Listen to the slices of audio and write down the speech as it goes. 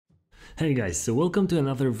Hey guys, so welcome to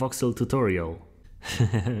another voxel tutorial.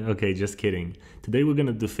 Okay, just kidding. Today we're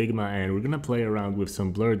gonna do Figma and we're gonna play around with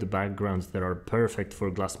some blurred backgrounds that are perfect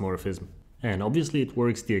for glassmorphism. And obviously it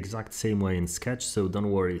works the exact same way in Sketch, so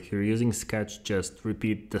don't worry, if you're using Sketch, just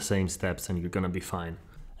repeat the same steps and you're gonna be fine.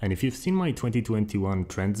 And if you've seen my 2021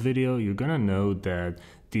 trends video, you're gonna know that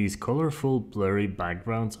these colorful blurry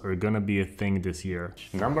backgrounds are gonna be a thing this year.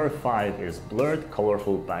 Number 5 is blurred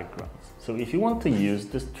colorful backgrounds. So if you want to use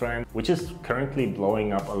this trend, which is currently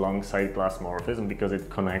blowing up alongside glassmorphism because it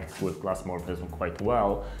connects with glassmorphism quite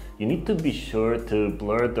well, you need to be sure to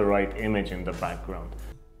blur the right image in the background.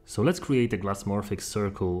 So let's create a glassmorphic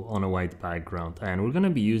circle on a white background, and we're going to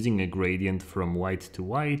be using a gradient from white to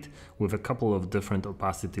white with a couple of different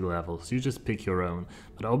opacity levels. You just pick your own,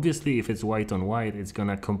 but obviously if it's white on white it's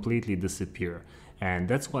gonna completely disappear, and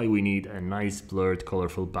that's why we need a nice blurred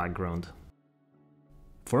colorful background.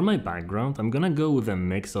 For my background I'm gonna go with a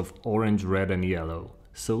mix of orange, red and yellow.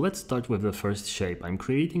 So let's start with the first shape. I'm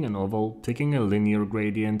creating an oval, picking a linear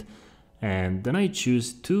gradient, and then I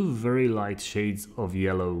choose two very light shades of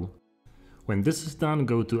yellow. When this is done,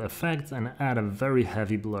 go to effects and add a very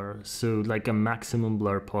heavy blur, so like a maximum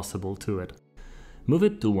blur possible to it. Move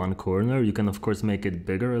it to one corner, you can of course make it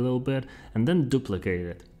bigger a little bit, and then duplicate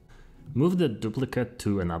it. Move the duplicate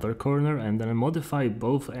to another corner and then modify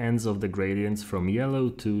both ends of the gradients from yellow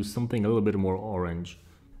to something a little bit more orange.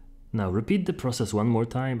 Now repeat the process one more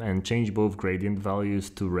time and change both gradient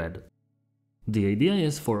values to red. The idea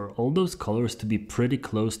is for all those colors to be pretty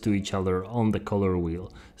close to each other on the color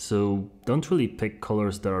wheel, so don't really pick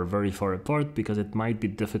colors that are very far apart because it might be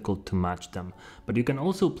difficult to match them, but you can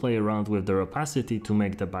also play around with their opacity to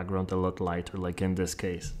make the background a lot lighter, like in this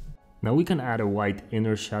case. Now we can add a white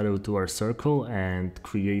inner shadow to our circle and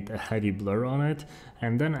create a heavy blur on it,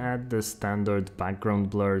 and then add the standard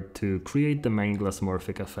background blur to create the main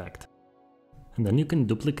glassmorphic effect. And then you can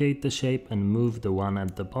duplicate the shape and move the one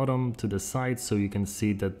at the bottom to the side so you can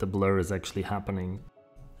see that the blur is actually happening.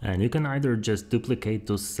 And you can either just duplicate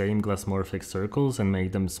those same glassmorphic circles and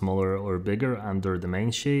make them smaller or bigger under the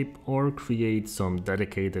main shape, or create some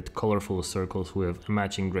dedicated colorful circles with a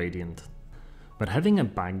matching gradient. But having a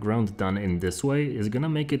background done in this way is gonna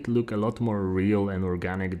make it look a lot more real and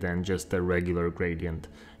organic than just a regular gradient.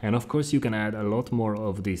 And of course you can add a lot more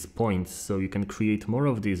of these points, so you can create more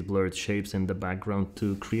of these blurred shapes in the background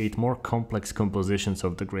to create more complex compositions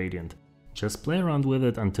of the gradient. Just play around with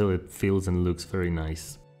it until it feels and looks very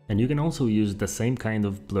nice. And you can also use the same kind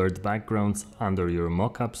of blurred backgrounds under your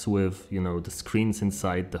mockups with, the screens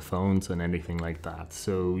inside the phones and anything like that.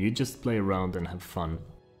 So you just play around and have fun.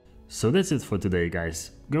 So that's it for today,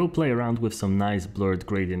 guys. Go play around with some nice blurred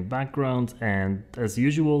gradient background, and as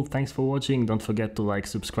usual, thanks for watching. Don't forget to like,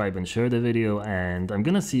 subscribe and share the video, and I'm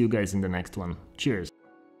gonna see you guys in the next one. Cheers!